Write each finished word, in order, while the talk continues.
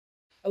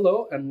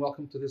Hello, and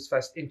welcome to this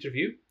first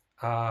interview,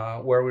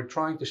 where we're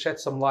trying to shed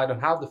some light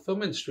on how the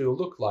film industry will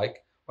look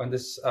like when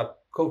this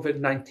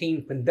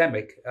COVID-19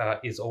 pandemic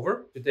is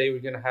over. Today, we're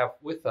going to have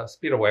with us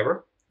Peter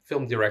Weber,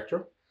 film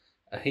director.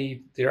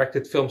 He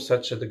directed films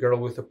such as The Girl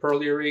with the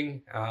Pearl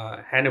Earring,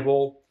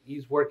 Hannibal.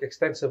 He's worked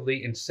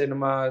extensively in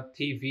cinema,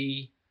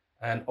 TV,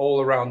 and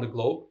all around the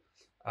globe.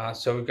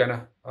 So we're going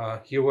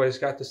to hear what he's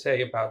got to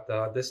say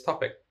about this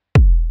topic.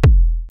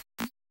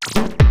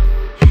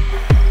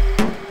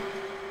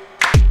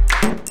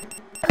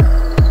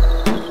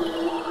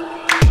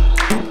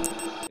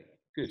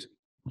 Good.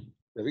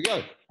 There we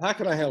go. How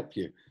can I help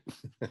you?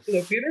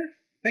 Hello, Peter.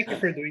 Thank you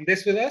for doing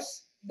this with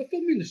us. The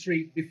film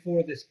industry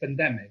before this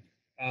pandemic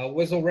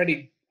was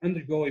already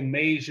undergoing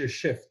major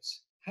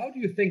shifts. How do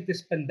you think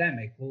this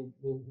pandemic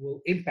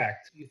will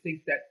impact? Do you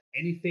think that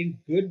anything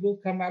good will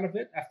come out of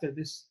it after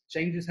this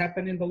changes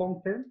happen in the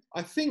long term?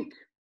 I think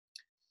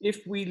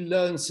if we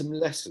learn some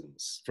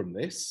lessons from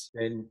this,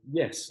 then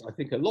yes, I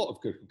think a lot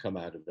of good can come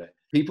out of it.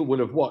 People will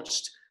have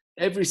watched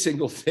every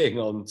single thing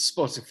on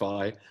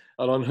Spotify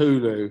and on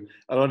Hulu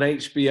and on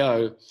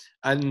HBO,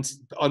 and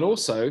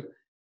also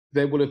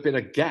there will have been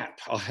a gap,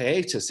 a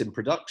hiatus in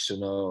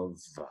production of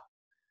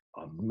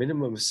a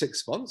minimum of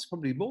 6 months,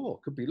 probably more,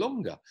 could be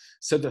longer.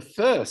 So the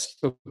thirst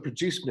for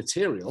produced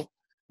material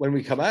when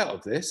we come out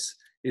of this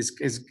is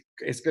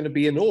going to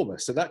be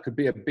enormous. So that could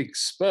be a big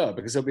spur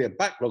because there'll be a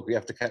backlog we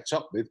have to catch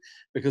up with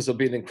because there'll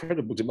be an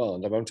incredible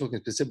demand. I'm talking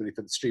specifically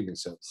for the streaming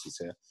services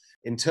here.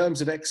 In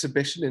terms of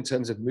exhibition, in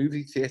terms of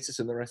movie theatres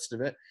and the rest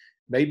of it,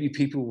 maybe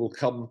people will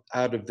come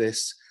out of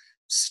this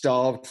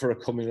starved for a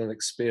communal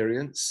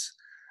experience.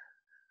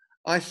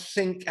 I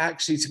think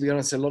actually, to be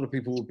honest, a lot of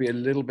people will be a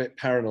little bit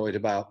paranoid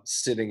about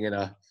sitting in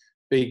a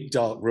big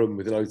dark room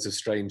with loads of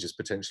strangers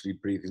potentially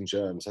breathing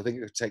germs. I think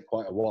it would take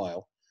quite a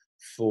while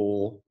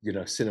for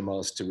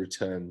cinemas to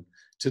return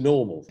to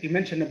normal. You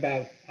mentioned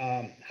about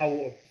how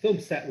a film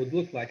set would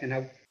look like and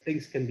how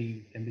things can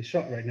be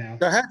shot right now.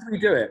 So how do we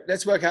do it?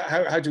 Let's work out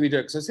how do we do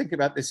it? Because I was thinking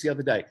about this the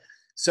other day.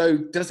 So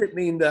does it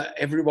mean that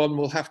everyone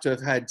will have to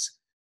have had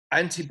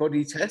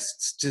antibody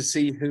tests to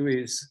see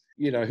who's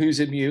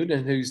immune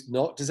and who's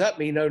not? Does that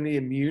mean only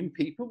immune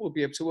people will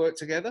be able to work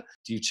together?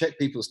 Do you check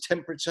people's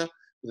temperature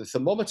with a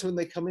thermometer when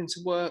they come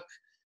into work?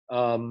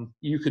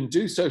 You can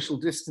do social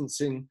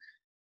distancing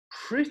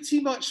pretty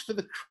much for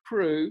the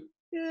crew.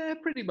 Yeah,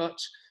 pretty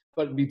much.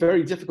 But it'd be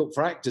very difficult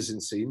for actors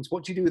in scenes.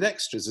 What do you do with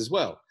extras as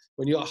well?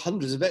 When you've got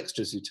hundreds of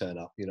extras who turn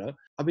up,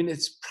 I mean,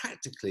 it's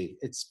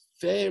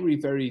very,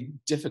 very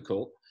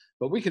difficult.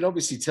 But we can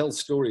obviously tell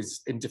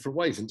stories in different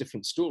ways, in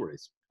different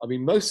stories. I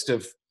mean, most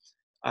of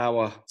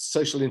our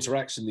social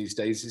interaction these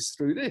days is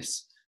through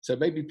this. So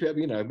maybe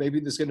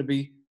there's going to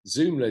be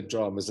Zoom-led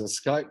dramas and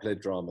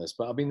Skype-led dramas.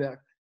 But I mean,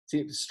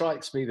 it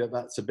strikes me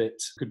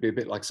that could be a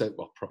bit like soap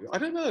opera. I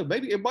don't know.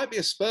 Maybe it might be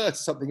a spur to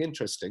something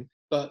interesting,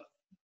 but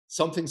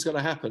something's going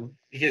to happen.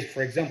 Because,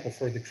 for example,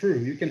 for the crew,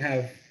 you can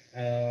have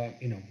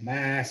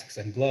masks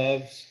and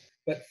gloves,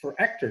 but for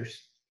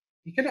actors,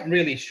 you cannot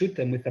really shoot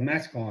them with the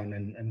mask on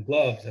and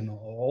gloves and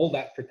all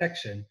that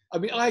protection. I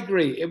mean, I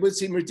agree. It would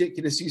seem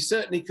ridiculous. You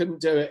certainly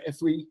couldn't do it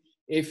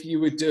if you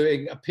were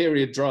doing a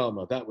period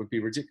drama. That would be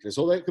ridiculous.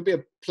 Although it could be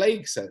a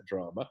plague set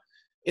drama.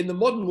 In the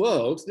modern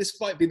world, this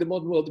might be the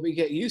modern world that we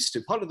get used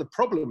to. Part of the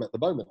problem at the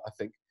moment, I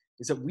think,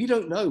 is that we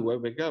don't know where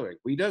we're going.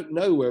 We don't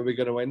know where we're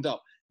going to end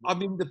up. I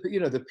mean,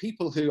 the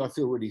people who I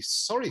feel really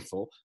sorry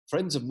for,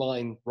 friends of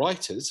mine,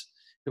 writers,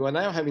 who are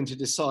now having to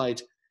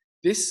decide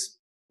this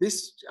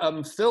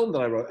film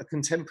that I wrote, a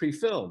contemporary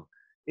film,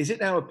 is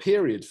it now a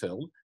period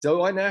film?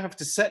 Do I now have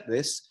to set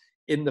this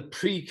in the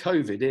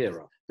pre-COVID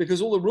era?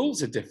 Because all the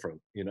rules are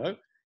different,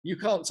 You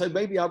can't, so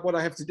maybe what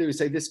I have to do is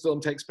say this film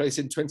takes place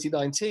in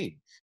 2019.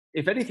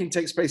 If anything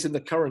takes place in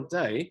the current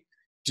day,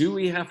 do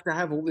we have to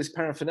have all this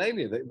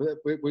paraphernalia that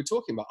we're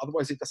talking about?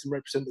 Otherwise, it doesn't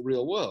represent the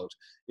real world.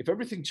 If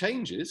everything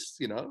changes,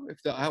 if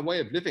our way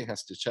of living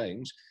has to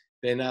change,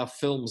 then our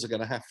films are going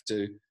to have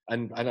to,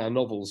 and our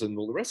novels and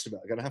all the rest of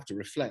it are going to have to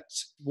reflect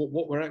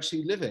what we're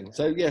actually living.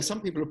 So, yeah,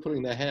 some people are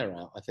pulling their hair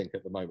out, I think,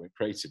 at the moment,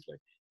 creatively.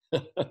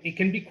 It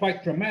can be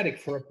quite dramatic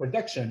for a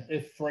production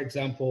if, for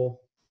example,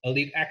 a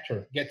lead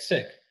actor gets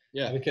sick.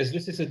 Yeah. Because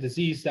this is a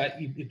disease that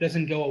it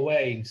doesn't go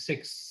away in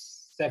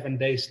 6-7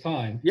 days'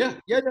 time. Yeah,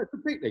 no,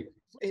 completely.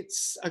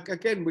 It's,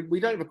 again, we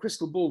don't have a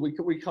crystal ball.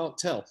 We can't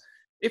tell.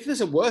 If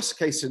there's a worst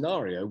case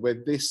scenario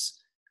where this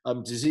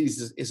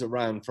disease is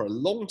around for a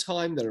long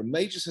time, there are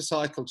major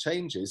societal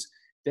changes,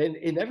 then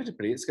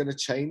inevitably it's going to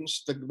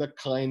change the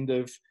kind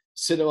of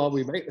cinema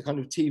we make, the kind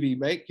of TV we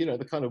make,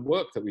 the kind of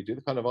work that we do,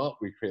 the kind of art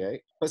we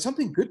create. But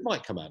something good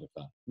might come out of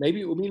that.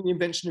 Maybe it will mean the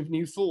invention of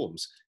new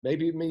forms.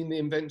 Maybe it will mean the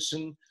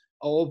invention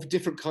of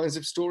different kinds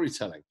of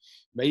storytelling.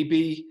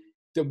 Maybe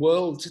the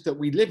world that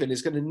we live in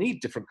is going to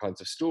need different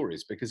kinds of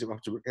stories because it will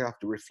have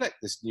to reflect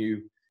this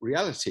new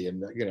reality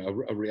and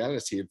a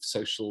reality of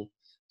social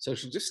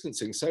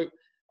distancing. So,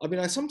 I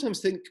mean, I sometimes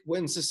think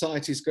when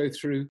societies go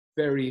through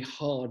very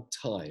hard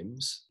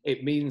times,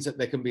 it means that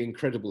there can be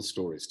incredible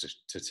stories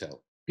to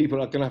tell. people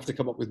are going to have to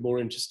come up with more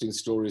interesting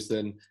stories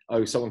than,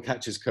 oh, someone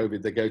catches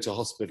COVID, they go to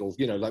hospital,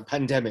 you know, like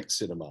pandemic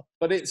cinema.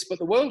 But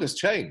the world has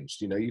changed.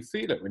 You know, you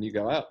feel it when you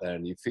go out there,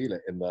 and you feel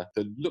it in the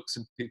looks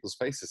in people's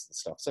faces and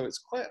stuff. So it's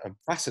quite a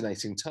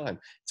fascinating time.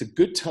 It's a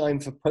good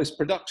time for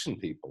post-production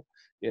people,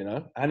 you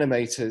know,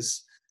 animators.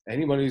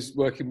 Anyone who's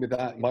working with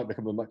that might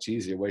become a much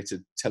easier way to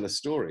tell a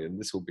story, and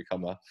this will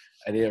become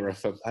an era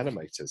for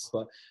animators.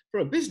 But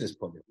from a business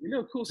point of view, you know,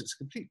 of course, it's a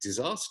complete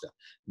disaster.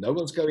 No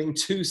one's going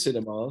to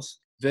cinemas.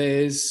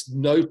 There's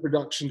no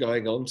production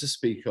going on to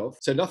speak of.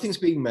 So nothing's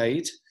being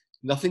made.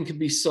 Nothing can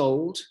be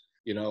sold.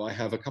 You know, I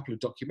have a couple of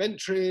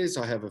documentaries.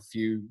 I have a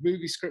few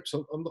movie scripts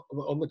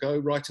on the go,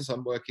 writers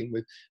I'm working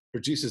with,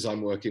 producers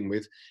I'm working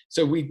with.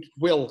 So we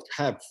will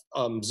have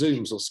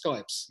Zooms or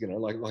Skypes, you know,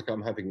 like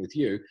I'm having with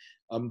you.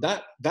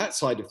 That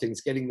side of things,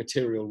 getting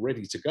material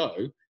ready to go,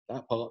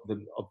 that part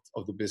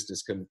of the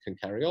business can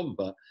carry on.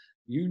 But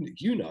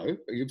you know,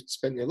 you've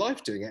spent your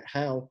life doing it,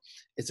 how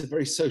it's a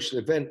very social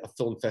event, a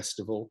film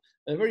festival,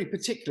 a very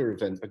particular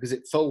event, because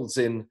it folds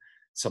in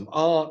some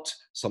art,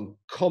 some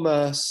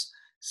commerce,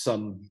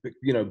 some,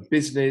 you know,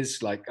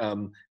 business, like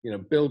you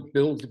know,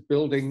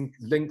 building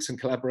links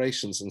and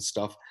collaborations and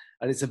stuff.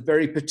 And it's a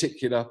very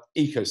particular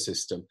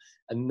ecosystem.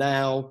 And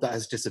now that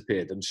has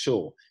disappeared. And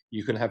sure,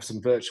 you can have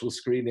some virtual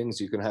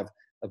screenings, you can have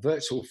a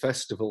virtual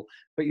festival,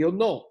 but you're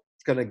not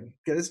going to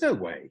get, there's no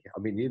way, I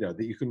mean, you know,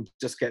 that you can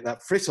just get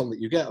that frisson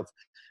that you get of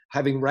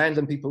having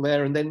random people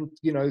there, and then,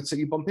 you know, so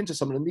you bump into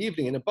someone in the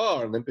evening in a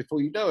bar, and then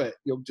before you know it,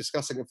 you're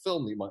discussing a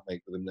film that you might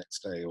make with them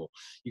next day, or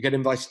you get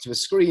invited to a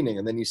screening,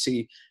 and then you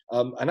see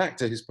an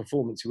actor whose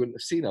performance you wouldn't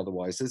have seen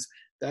otherwise.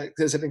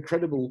 There's an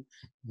incredible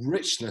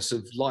richness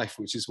of life,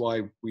 which is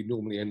why we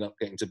normally end up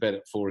getting to bed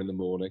at 4 a.m.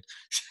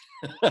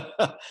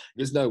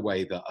 There's no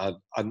way that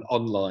an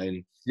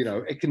online, you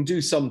know, it can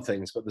do some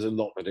things, but there's a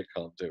lot that it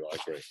can't do. I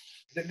agree.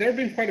 There have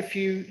been quite a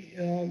few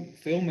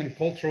film and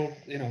cultural,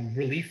 you know,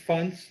 relief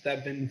funds that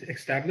have been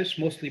established,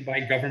 mostly by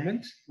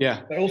government,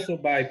 Yeah, but also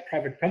by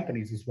private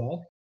companies as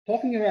well.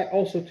 Talking about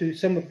also to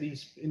some of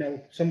these, you know,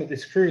 some of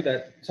this crew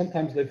that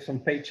sometimes live from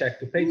paycheck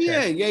to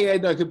paycheck. yeah,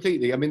 no,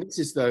 completely. I mean, this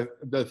is the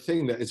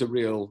thing that is a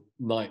real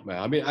nightmare.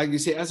 I mean, you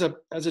see, as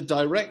a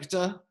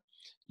director,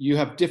 you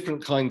have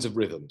different kinds of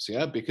rhythms,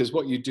 yeah, because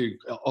what you do,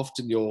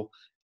 often you're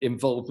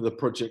involved with a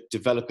project,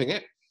 developing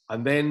it,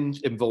 and then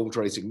involved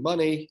raising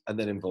money, and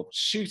then involved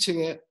shooting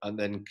it, and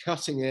then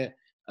cutting it,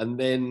 and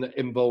then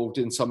involved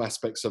in some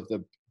aspects of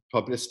the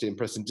publicity and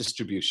press and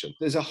distribution.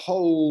 There's a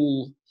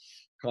whole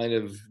kind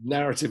of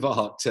narrative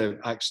art to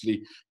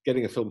actually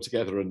getting a film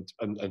together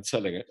and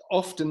selling it.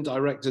 Often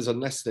directors,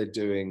 unless they're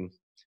doing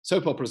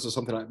soap operas or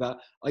something like that,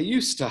 are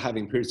used to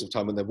having periods of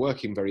time when they're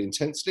working very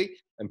intensely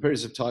and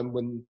periods of time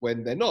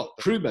when they're not.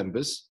 Crew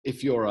members,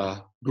 if you're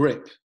a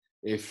grip,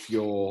 if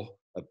you're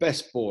a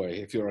best boy,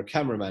 if you're a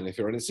cameraman, if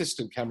you're an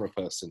assistant camera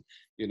person,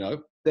 you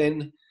know,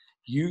 then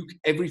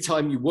every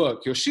time you work,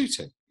 you're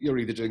shooting. You're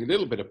either doing a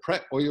little bit of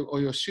prep or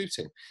you're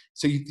shooting.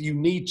 So you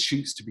need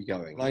shoots to be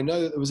going. I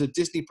know that there was a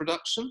Disney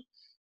production.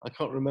 I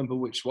can't remember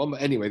which one,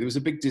 but anyway, there was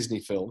a big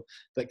Disney film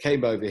that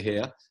came over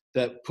here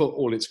that put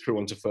all its crew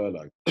onto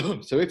furlough.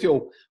 So if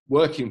you're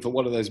working for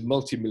one of those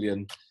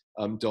multi-million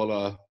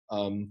dollar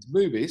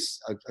movies,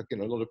 you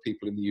know, a lot of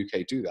people in the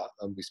UK do that,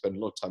 and we spend a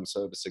lot of time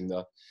servicing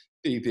the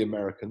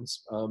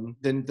Americans,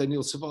 then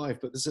you'll survive.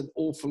 But there's an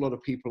awful lot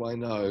of people I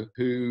know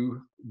who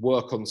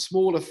work on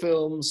smaller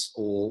films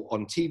or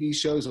on TV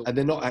shows, and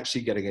they're not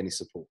actually getting any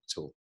support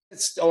at all.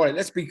 All right,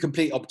 let's be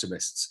complete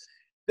optimists.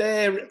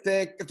 They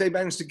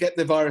managed to get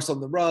the virus on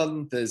the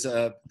run. There's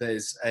at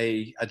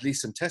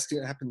least some testing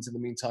that happens in the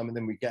meantime, and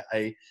then we get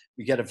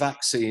a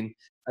vaccine.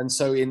 And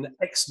so in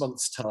X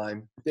months'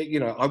 time,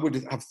 you know, I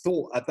would have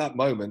thought at that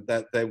moment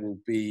that there will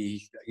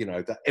be, you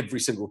know, that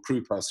every single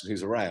crew person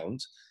who's around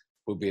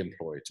will be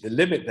employed. The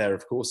limit there,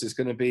 of course, is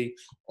going to be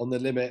on the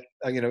limit,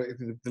 you know,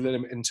 the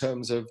limit in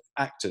terms of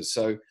actors.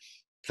 So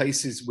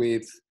places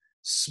with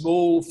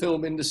small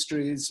film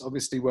industries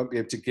obviously won't be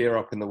able to gear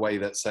up in the way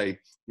that, say,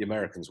 the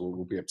Americans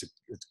will be able to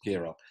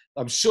gear up.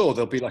 I'm sure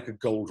there'll be like a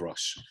gold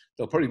rush.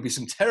 There'll probably be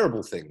some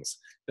terrible things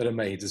that are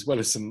made as well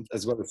as some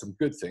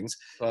good things.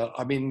 But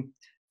I mean,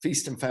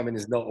 feast and famine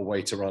is not a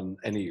way to run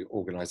any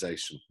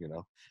organization, you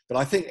know. But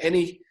I think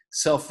any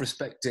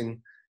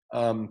self-respecting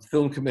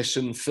film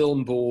commission,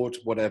 film board,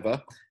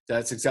 whatever,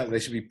 that's exactly, they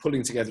should be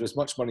pulling together as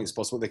much money as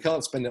possible. They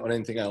can't spend it on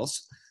anything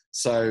else.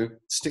 So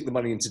stick the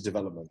money into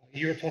development.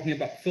 You're talking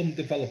about film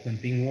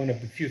development being one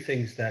of the few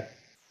things that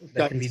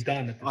can be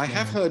done at this I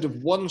have heard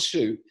of one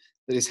shoot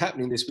that is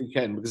happening this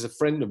weekend because a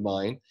friend of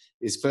mine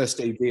is first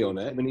AD on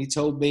it, and he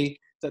told me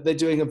that they're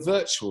doing a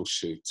virtual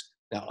shoot.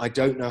 Now, I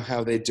don't know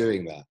how they're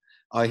doing that.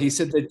 He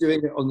said they're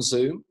doing it on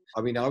Zoom.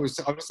 I mean, I was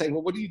saying,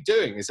 well, what are you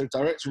doing? Is there a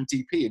director and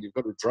DP and you've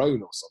got a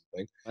drone or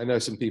something? I know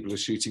some people are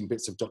shooting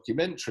bits of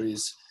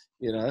documentaries,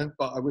 you know,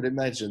 but I would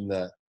imagine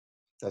that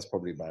that's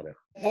probably about it.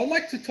 I'd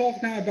like to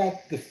talk now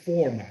about the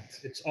format.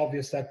 It's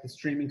obvious that the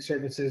streaming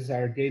services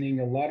are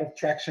gaining a lot of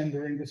traction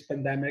during this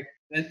pandemic.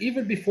 And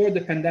even before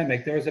the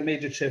pandemic, there was a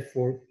major shift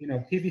for, you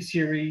know, TV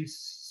series,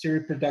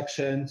 series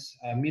productions,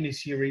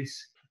 miniseries.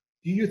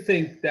 Do you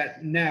think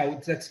that now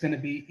that's going to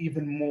be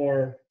even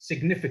more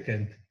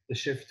significant, the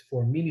shift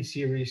for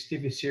miniseries,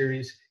 TV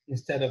series,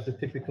 instead of the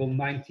typical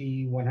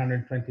 90,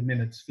 120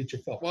 minutes feature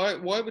film?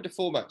 Why would the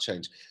format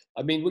change?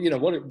 I mean,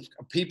 well,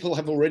 people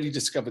have already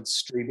discovered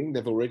streaming.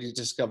 They've already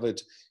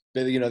discovered,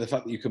 the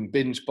fact that you can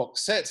binge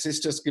box sets. This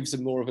just gives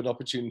them more of an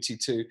opportunity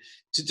to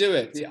do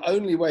it. The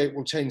only way it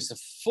will change the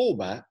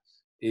format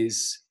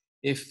is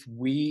if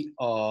we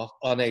are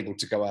unable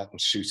to go out and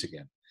shoot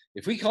again.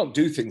 If we can't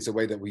do things the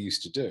way that we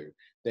used to do,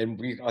 then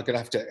we are going to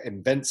have to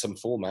invent some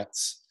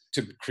formats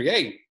to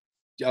create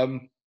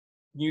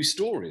new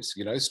stories,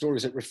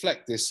 stories that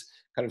reflect this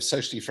kind of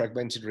socially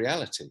fragmented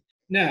reality.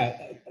 Now,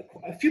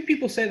 a few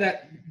people say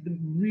that the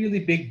really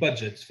big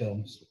budget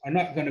films they're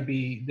not going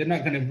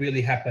to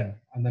really happen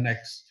in the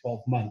next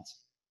 12 months.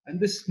 And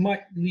this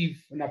might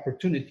leave an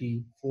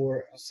opportunity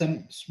for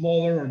some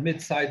smaller or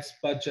mid-sized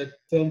budget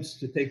films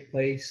to take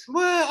place.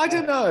 Well, I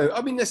don't know.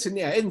 I mean, listen,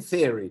 in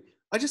theory,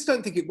 I just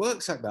don't think it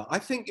works like that. I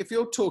think if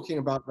you're talking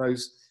about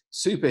those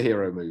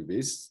superhero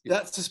movies,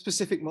 that's a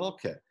specific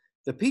market.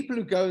 The people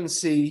who go and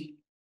see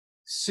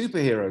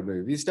superhero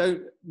movies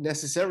don't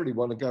necessarily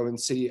want to go and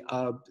see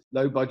a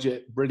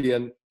low-budget,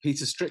 brilliant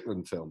Peter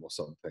Strickland film or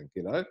something,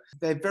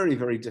 They're very,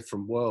 very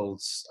different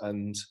worlds.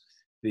 And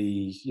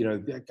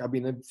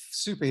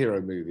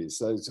superhero movies,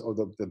 those or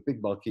the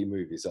big marquee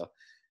movies are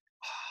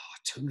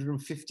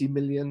 250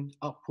 million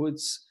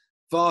upwards,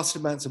 vast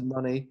amounts of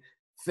money,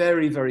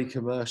 very, very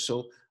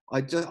commercial.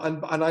 I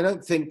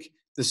don't think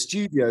the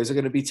studios are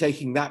going to be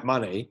taking that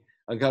money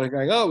and kind of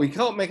going, oh, we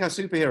can't make our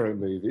superhero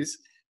movies.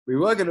 We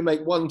were going to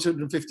make one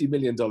 $250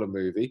 million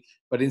movie,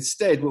 but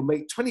instead we'll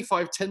make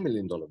 25 $10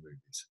 million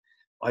movies.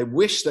 I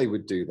wish they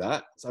would do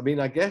that. I mean,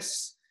 I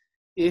guess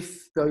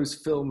if those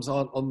films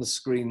aren't on the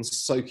screen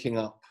soaking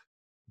up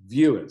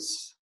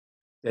viewers,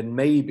 then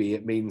maybe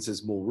it means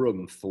there's more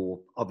room for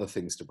other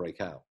things to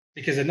break out.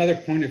 Because another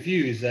point of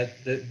view is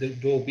that there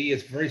will be a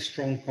very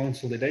strong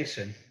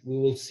consolidation. We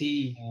will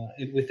see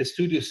with the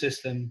studio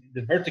system,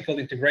 the vertical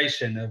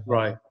integration of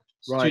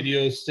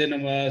studios,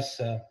 cinemas,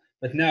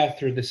 but now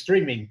through the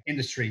streaming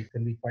industry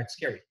can be quite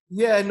scary.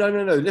 Yeah, no.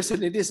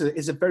 Listen,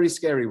 it's a very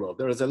scary world.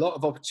 There is a lot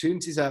of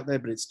opportunities out there,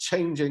 but it's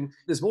changing.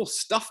 There's more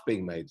stuff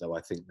being made, though,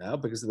 I think, now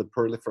because of the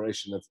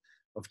proliferation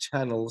of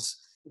channels.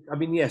 I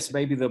mean, yes,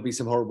 maybe there'll be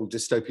some horrible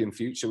dystopian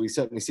future. We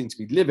certainly seem to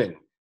be living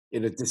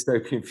in a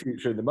dystopian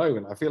future at the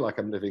moment. I feel like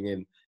I'm living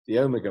in the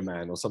Omega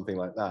Man or something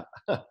like that.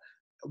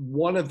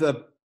 One of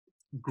the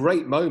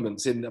great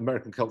moments in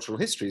American cultural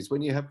history is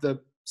when you have the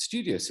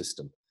studio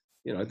system.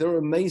 There are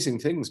amazing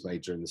things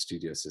made during the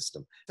studio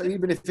system. So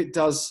even if it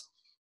does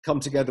come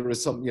together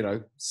as some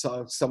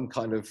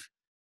kind of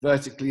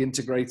vertically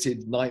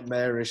integrated,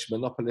 nightmarish,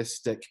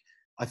 monopolistic,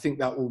 I think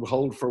that will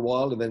hold for a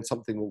while and then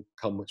something will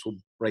come which will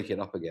break it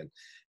up again.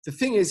 The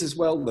thing is as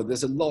well, though,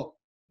 there's a lot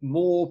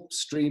more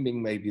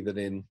streaming maybe than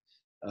in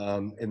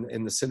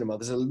the cinema.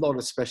 There's a lot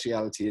of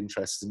speciality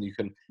interests and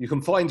you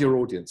can find your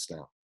audience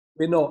now.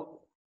 We're not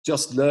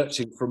just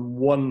lurching from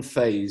one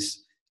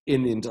phase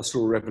in the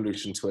Industrial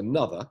Revolution to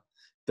another.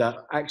 That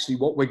actually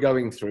what we're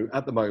going through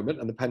at the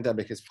moment, and the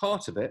pandemic is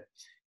part of it,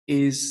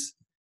 is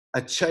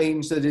a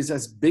change that is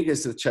as big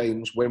as the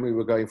change when we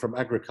were going from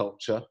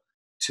agriculture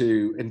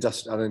to an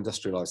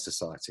industrialized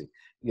society.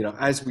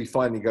 As we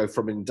finally go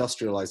from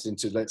industrialized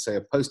into, let's say,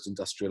 a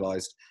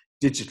post-industrialized,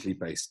 digitally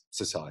based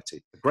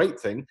society. The great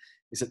thing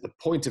is that the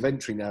point of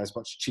entry now is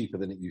much cheaper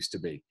than it used to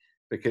be.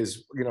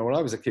 Because, when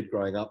I was a kid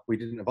growing up, we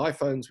didn't have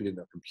iPhones, we didn't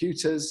have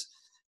computers.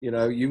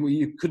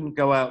 You couldn't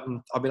go out and,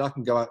 I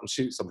can go out and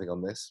shoot something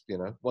on this,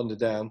 Wander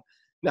Down.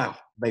 Now,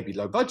 maybe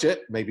low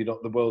budget, maybe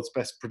not the world's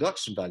best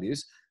production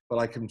values, but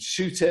I can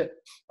shoot it,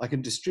 I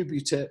can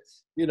distribute it,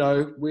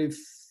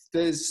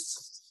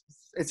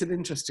 it's an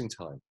interesting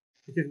time.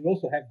 Because we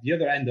also have the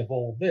other end of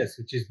all of this,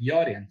 which is the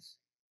audience.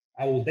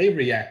 How will they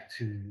react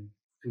to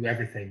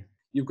everything?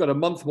 You've got a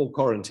month more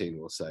quarantine,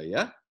 we'll say,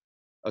 yeah?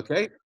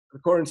 Okay, the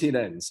quarantine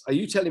ends. Are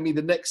you telling me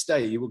the next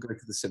day you will go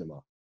to the cinema?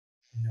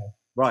 No.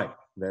 Right,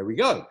 there we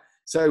go.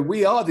 So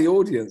we are the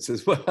audience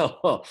as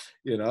well,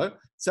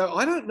 So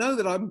I don't know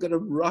that I'm going to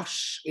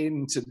rush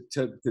in to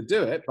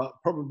do it, but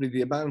probably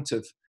the amount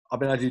of,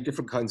 I do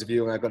different kinds of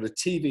viewing. I've got a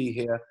TV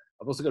here.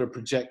 I've also got a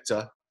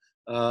projector,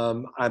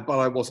 but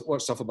I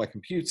watch stuff on my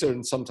computer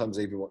and sometimes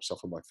I even watch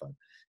stuff on my phone.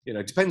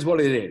 It depends what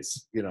it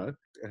is,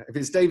 If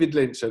it's David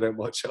Lynch, I don't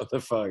watch it on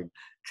the phone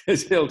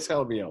because he'll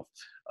tell me off.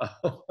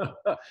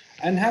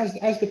 And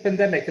how's the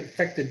pandemic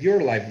affected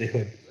your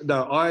livelihood?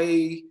 No,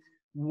 I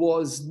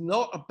was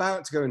not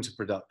about to go into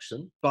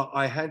production, but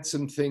I had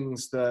some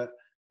things that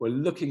were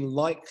looking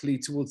likely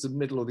towards the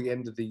middle or the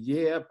end of the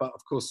year. But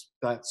of course,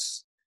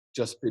 that's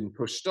just been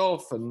pushed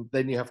off. And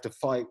then you have to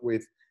fight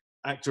with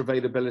actor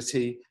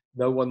availability.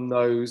 No one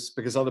knows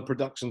because other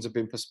productions have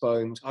been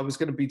postponed. I was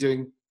going to be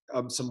doing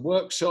some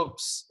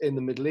workshops in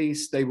the Middle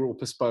East. They were all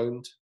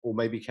postponed or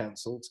maybe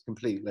cancelled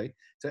completely.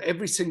 So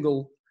every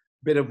single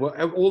bit of work,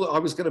 I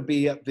was going to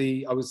be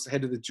I was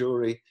head of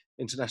the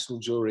international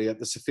jury at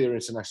the Sophia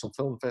International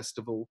Film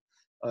Festival.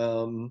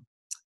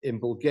 in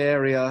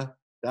Bulgaria.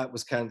 That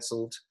was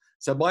cancelled.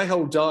 So my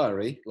whole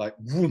diary, like,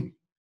 whoom,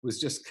 was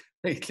just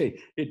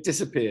completely, it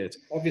disappeared.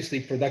 Obviously,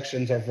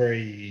 productions are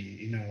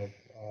very,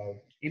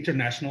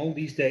 international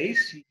these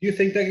days. Do you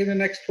think that in the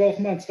next 12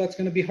 months that's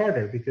going to be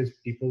harder because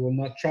people will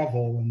not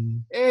travel?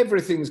 And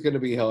Everything's going to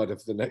be harder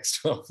for the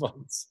next 12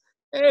 months.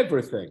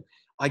 Everything.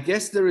 I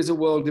guess there is a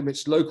world in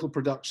which local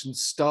production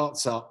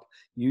starts up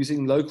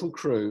using local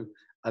crew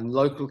and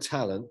local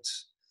talent.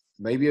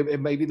 Maybe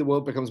the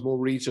world becomes more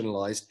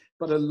regionalized,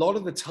 but a lot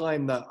of the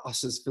time that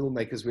us as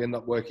filmmakers, we end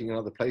up working in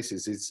other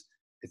places,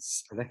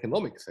 it's an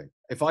economic thing.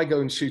 If I go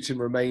and shoot in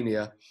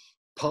Romania,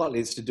 partly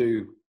it's to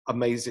do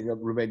amazing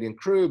Romanian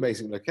crew,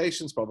 amazing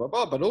locations, blah, blah,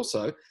 blah, but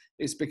also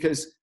it's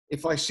because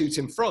if I shoot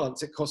in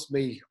France, it costs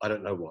me, I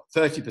don't know what,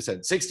 30%,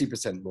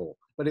 60% more,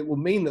 but it will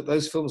mean that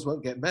those films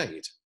won't get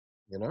made,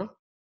 you know?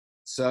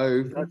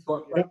 So that's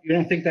what... You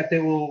don't think that they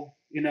will,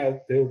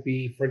 there will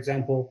be, for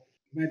example,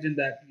 imagine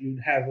that you'd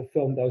have a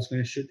film that was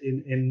going to shoot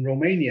in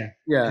Romania.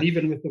 Yeah. And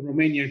even with the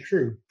Romanian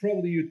crew,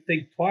 probably you'd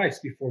think twice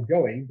before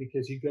going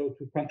because you go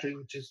to a country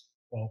which is,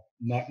 well,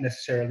 not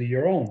necessarily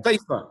your own.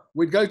 Safer.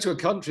 We'd go to a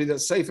country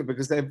that's safer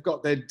because they're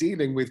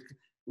dealing with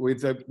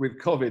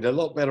COVID a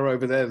lot better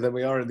over there than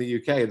we are in the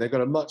UK. They've got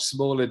a much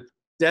smaller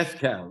death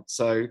count.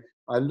 So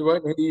I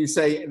won't hear you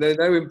say there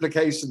are no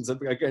implications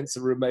against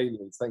the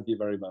Romanians. Thank you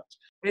very much.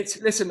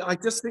 Listen, I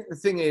just think the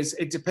thing is,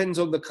 it depends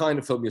on the kind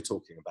of film you're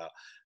talking about,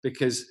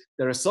 because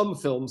there are some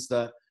films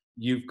that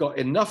you've got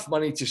enough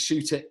money to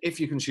shoot it if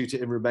you can shoot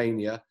it in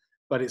Romania,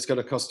 but it's going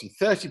to cost you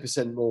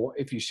 30% more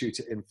if you shoot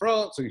it in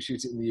France or you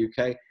shoot it in the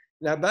UK.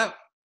 Now that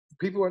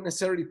people won't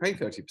necessarily pay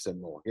 30%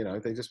 more,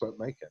 they just won't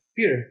make it.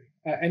 Peter,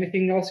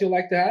 anything else you'd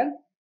like to add?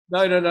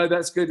 No,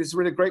 that's good. It's a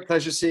really great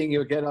pleasure seeing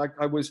you again.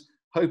 I was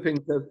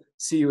hoping to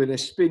see you in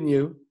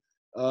Espinho,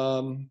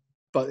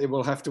 but it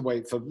will have to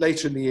wait for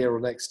later in the year or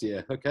next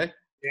year. Okay?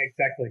 Yeah,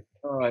 exactly.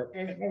 All right.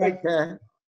 Take care.